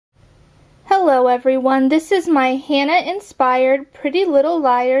Hello everyone, this is my Hanna inspired Pretty Little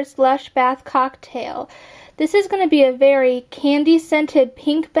Liars Lush Bath Cocktail. This is going to be a very candy scented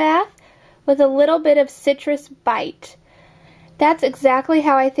pink bath with a little bit of citrus bite. That's exactly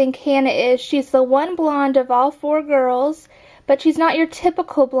how I think Hanna is. She's the one blonde of all four girls, but she's not your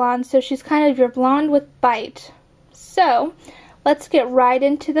typical blonde, so she's kind of your blonde with bite. So, let's get right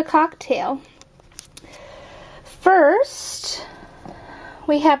into the cocktail. First,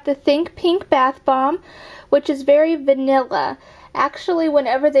 we have the Think Pink Bath Bomb, which is very vanilla. Actually,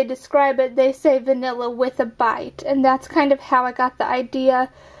 whenever they describe it, they say vanilla with a bite, and that's kind of how I got the idea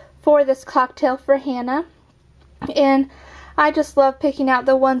for this cocktail for Hanna. And I just love picking out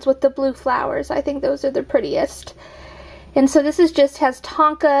the ones with the blue flowers. I think those are the prettiest. And so this is just has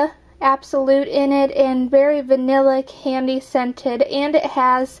Tonka Absolute in it and very vanilla candy scented, and it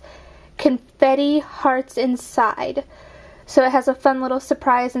has confetti hearts inside. So it has a fun little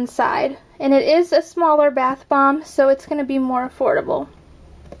surprise inside. And it is a smaller bath bomb, so it's going to be more affordable.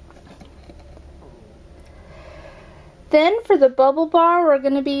 Then for the bubble bar, we're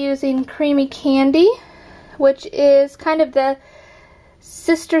going to be using Creamy Candy, which is kind of the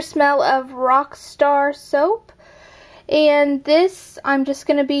sister smell of Rockstar soap. And this I'm just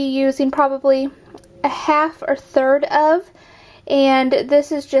going to be using probably a half or third of. And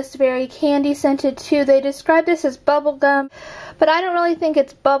this is just very candy scented too. They describe this as bubblegum, but I don't really think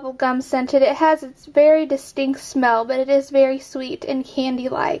it's bubblegum scented. It has its very distinct smell, but it is very sweet and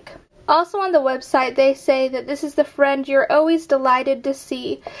candy-like. Also on the website, they say that this is the friend you're always delighted to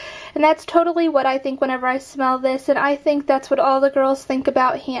see. And that's totally what I think whenever I smell this, and I think that's what all the girls think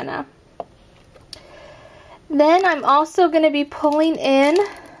about Hanna. Then I'm also going to be pulling in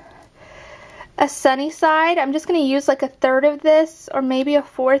a Sunnyside. I'm just going to use like a third of this, or maybe a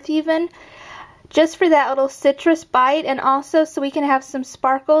fourth even, just for that little citrus bite, and also so we can have some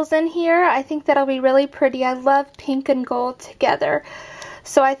sparkles in here. I think that'll be really pretty. I love pink and gold together,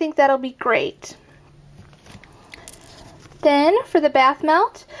 so I think that'll be great. Then for the bath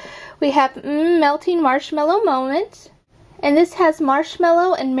melt, we have Melting Marshmallow Moment, and this has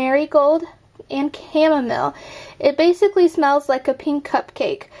marshmallow and marigold and chamomile. It basically smells like a pink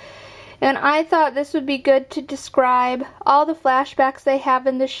cupcake. And I thought this would be good to describe all the flashbacks they have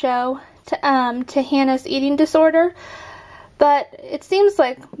in the show to Hanna's eating disorder. But it seems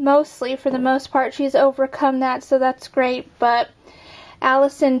like mostly, for the most part, she's overcome that, so that's great. But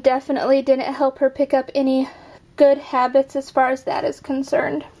Allison definitely didn't help her pick up any good habits as far as that is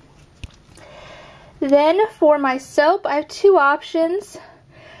concerned. Then for my soap, I have two options.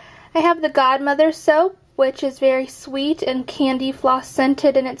 I have the Godmother soap, which is very sweet and candy floss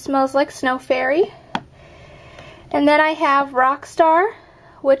scented, and it smells like Snow Fairy. And then I have Rockstar,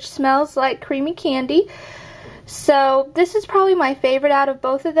 which smells like creamy candy. So this is probably my favorite out of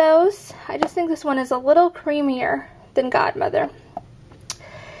both of those. I just think this one is a little creamier than Godmother.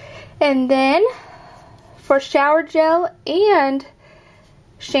 And then for shower gel and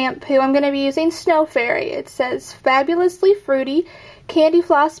shampoo, I'm going to be using Snow Fairy. It says fabulously fruity, candy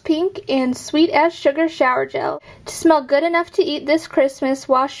floss pink, and sweet as sugar shower gel. To smell good enough to eat this Christmas,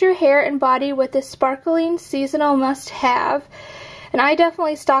 wash your hair and body with this sparkling seasonal must-have. And I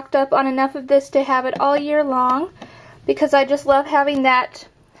definitely stocked up on enough of this to have it all year long, because I just love having that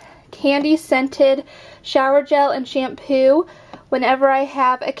candy scented shower gel and shampoo whenever I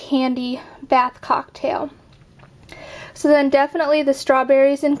have a candy bath cocktail. So then definitely the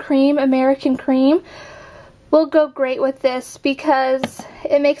strawberries and cream, American cream, will go great with this, because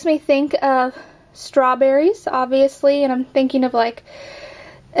it makes me think of strawberries, obviously, and I'm thinking of like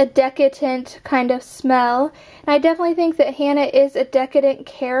a decadent kind of smell. And I definitely think that Hanna is a decadent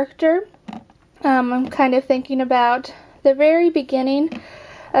character. I'm kind of thinking about the very beginning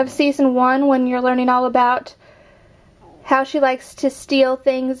of season 1, when you're learning all about how she likes to steal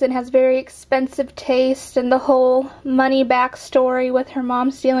things and has very expensive taste, and the whole money backstory with her mom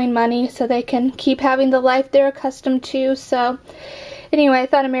stealing money so they can keep having the life they're accustomed to. So anyway, I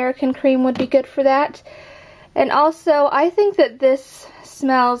thought American cream would be good for that. And also, I think that this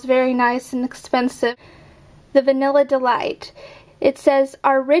smells very nice and expensive. The Vanilla Delite. It says,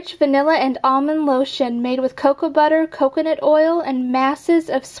 our rich vanilla and almond lotion made with cocoa butter, coconut oil, and masses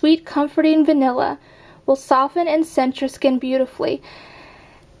of sweet comforting vanilla will soften and scent your skin beautifully.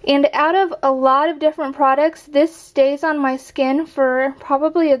 And out of a lot of different products, this stays on my skin for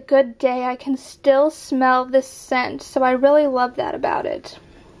probably a good day. I can still smell this scent, so I really love that about it.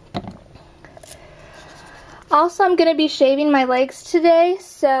 Also, I'm going to be shaving my legs today,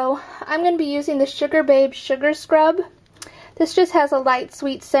 so I'm going to be using the Sugar Babe Sugar Scrub. This just has a light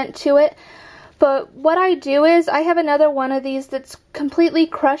sweet scent to it, But what I do is I have another one of these that's completely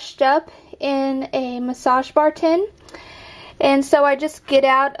crushed up in a massage bar tin. And so I just get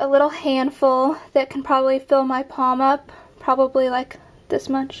out a little handful that can probably fill my palm up, probably like this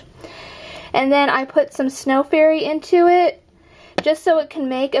much. And then I put some Snow Fairy into it just so it can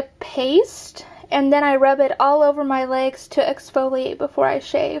make a paste. And then I rub it all over my legs to exfoliate before I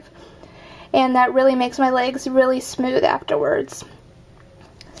shave. And that really makes my legs really smooth afterwards.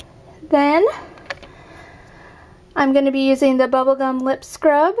 Then I'm going to be using the Bubblegum Lip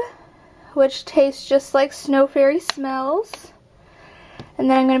Scrub, which tastes just like Snow Fairy smells. And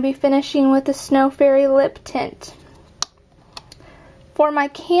then I'm going to be finishing with the Snow Fairy Lip Tint. For my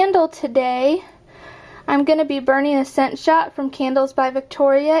candle today, I'm going to be burning a scent shot from Candles by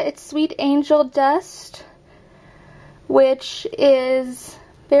Victoria. It's Sweet Angel Dust, which is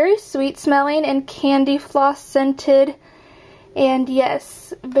very sweet smelling and candy floss scented. And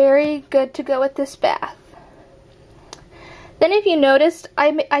yes, very good to go with this bath. Then if you noticed,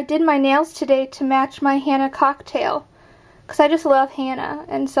 I did my nails today to match my Hanna cocktail, because I just love Hanna,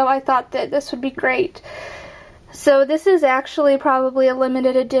 and so I thought that this would be great. So this is actually probably a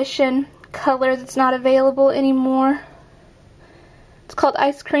limited edition color that's not available anymore. It's called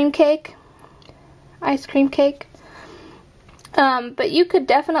Ice Cream Cake. Ice Cream Cake. But you could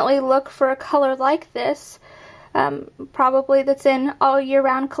definitely look for a color like this, probably that's in all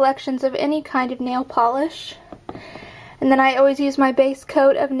year-round collections of any kind of nail polish. And then I always use my base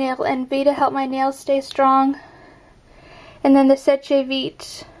coat of Nail Envy to help my nails stay strong. And then the Seche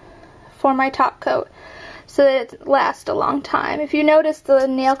Vite for my top coat, so that it lasts a long time. If you notice, the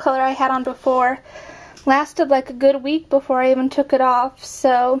nail color I had on before lasted like a good week before I even took it off.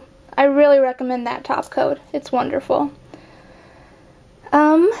 So I really recommend that top coat. It's wonderful.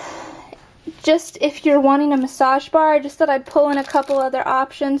 Just if you're wanting a massage bar, I just thought I'd pull in a couple other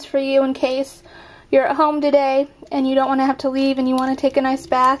options for you in case you're at home today and you don't want to have to leave and you want to take a nice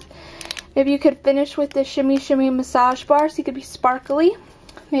bath. Maybe you could finish with the Shimmy Shimmy massage bar so you could be sparkly.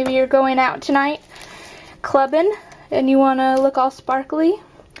 Maybe you're going out tonight clubbing and you want to look all sparkly.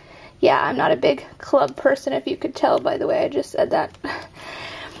 Yeah, I'm not a big club person, if you could tell by the way I just said that.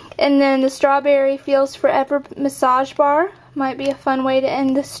 And then the Strawberry Feels Forever massage bar might be a fun way to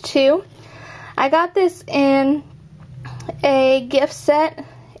end this too. I got this in a gift set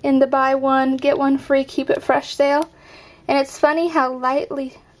in the buy one get one free keep it fresh sale, and it's funny how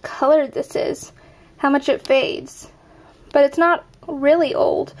lightly colored this is, how much it fades, but it's not really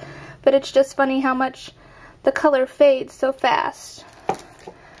old, but it's just funny how much the color fades so fast.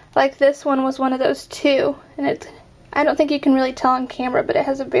 Like this one was one of those too, and I don't think you can really tell on camera, but it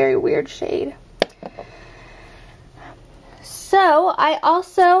has a very weird shade. So I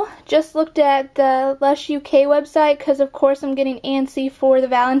also just looked at the Lush UK website because of course I'm getting antsy for the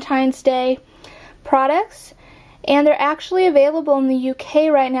Valentine's Day products, and they're actually available in the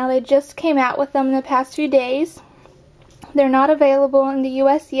UK right now. They just came out with them in the past few days. They're not available in the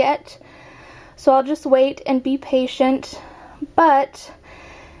US yet, so I'll just wait and be patient. But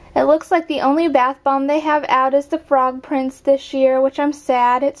it looks like the only bath bomb they have out is the Frog Prince this year, which I'm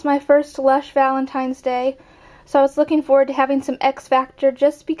sad. It's my first Lush Valentine's Day. So I was looking forward to having some X Factor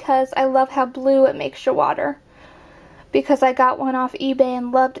just because I love how blue it makes your water. Because I got one off eBay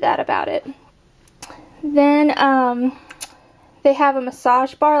and loved that about it. Then they have a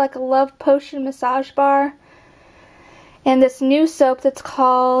massage bar, like a Love Potion massage bar. And this new soap that's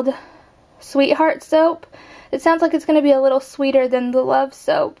called Sweetheart Soap. It sounds like it's going to be a little sweeter than the Love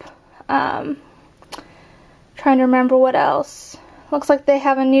soap. Trying to remember what else. Looks like they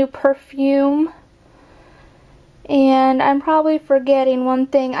have a new perfume. And I'm probably forgetting one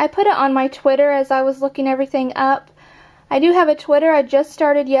thing. I put it on my Twitter as I was looking everything up. I do have a Twitter I just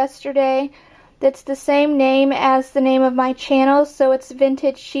started yesterday that's the same name as the name of my channel, so it's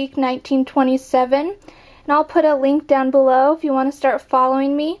Vintage Chic 1927. And I'll put a link down below if you want to start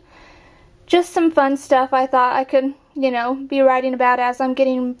following me. Just some fun stuff I thought I could, be writing about as I'm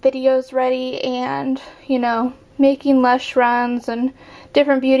getting videos ready and, making Lush runs and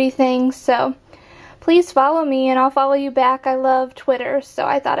different beauty things. So please follow me and I'll follow you back. I love Twitter, so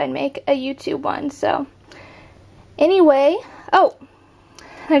I thought I'd make a YouTube one. So anyway, oh,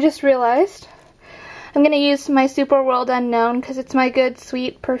 I just realized I'm going to use my Superworld Unknown because it's my good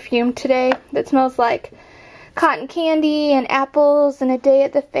sweet perfume today that smells like cotton candy and apples and a day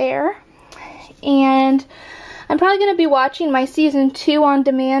at the fair. And I'm probably going to be watching my season 2 on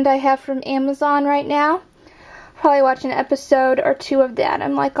demand I have from Amazon right now. Probably watch an episode or 2 of that.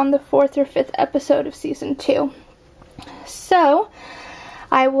 I'm like on the 4th or 5th episode of season 2. So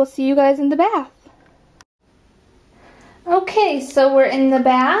I will see you guys in the bath. Okay, so we're in the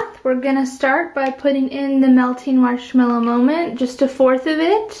bath. We're gonna start by putting in the Melting Marshmallow Moment, just a fourth of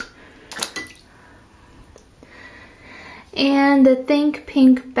it. And the Think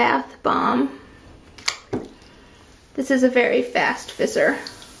Pink Bath Bomb. This is a very fast fizzer.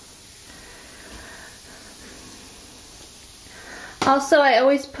 Also, I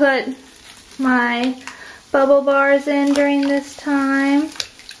always put my bubble bars in during this time.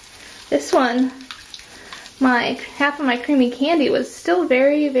 This one, half of my creamy candy was still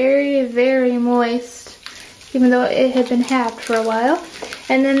very, very, very moist, even though it had been halved for a while.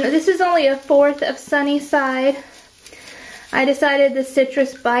 And then this is only a fourth of Sunnyside. I decided the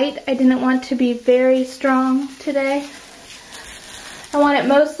citrus bite, I didn't want to be very strong today. I want it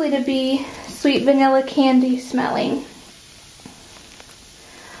mostly to be sweet vanilla candy smelling.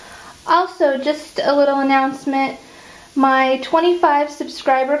 Also, just a little announcement, my 25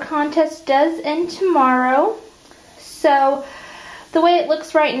 subscriber contest does end tomorrow. So the way it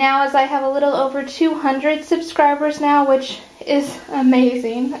looks right now is I have a little over 200 subscribers now, which is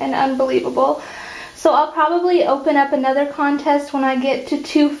amazing and unbelievable. So I'll probably open up another contest when I get to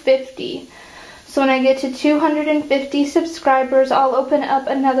 250. So when I get to 250 subscribers, I'll open up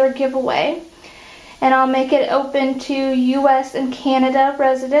another giveaway. And I'll make it open to US and Canada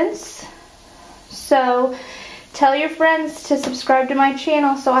residents. So tell your friends to subscribe to my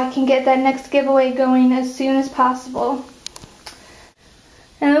channel so I can get that next giveaway going as soon as possible.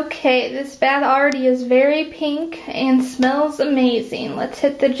 Okay, this bath already is very pink and smells amazing. Let's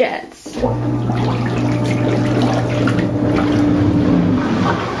hit the jets.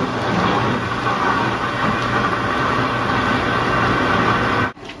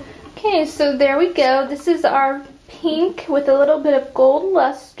 Okay, so there we go. This is our pink with a little bit of gold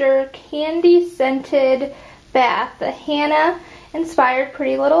luster, candy scented bath. The Hanna inspired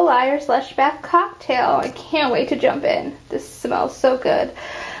Pretty Little Liars Lush Bath Cocktail. I can't wait to jump in. This smells so good.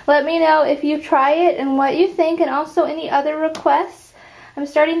 Let me know if you try it and what you think, and also any other requests. I'm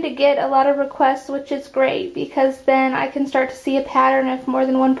starting to get a lot of requests, which is great, because then I can start to see a pattern. If more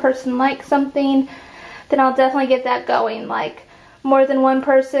than one person likes something, then I'll definitely get that going. Like, more than one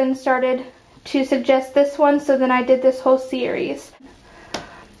person started to suggest this one, so then I did this whole series.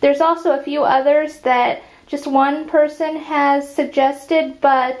 There's also a few others that just one person has suggested,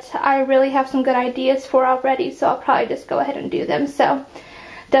 but I really have some good ideas for already, so I'll probably just go ahead and do them. So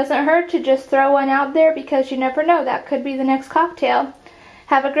doesn't hurt to just throw one out there, because you never know, that could be the next cocktail.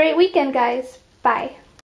 Have a great weekend, guys. Bye.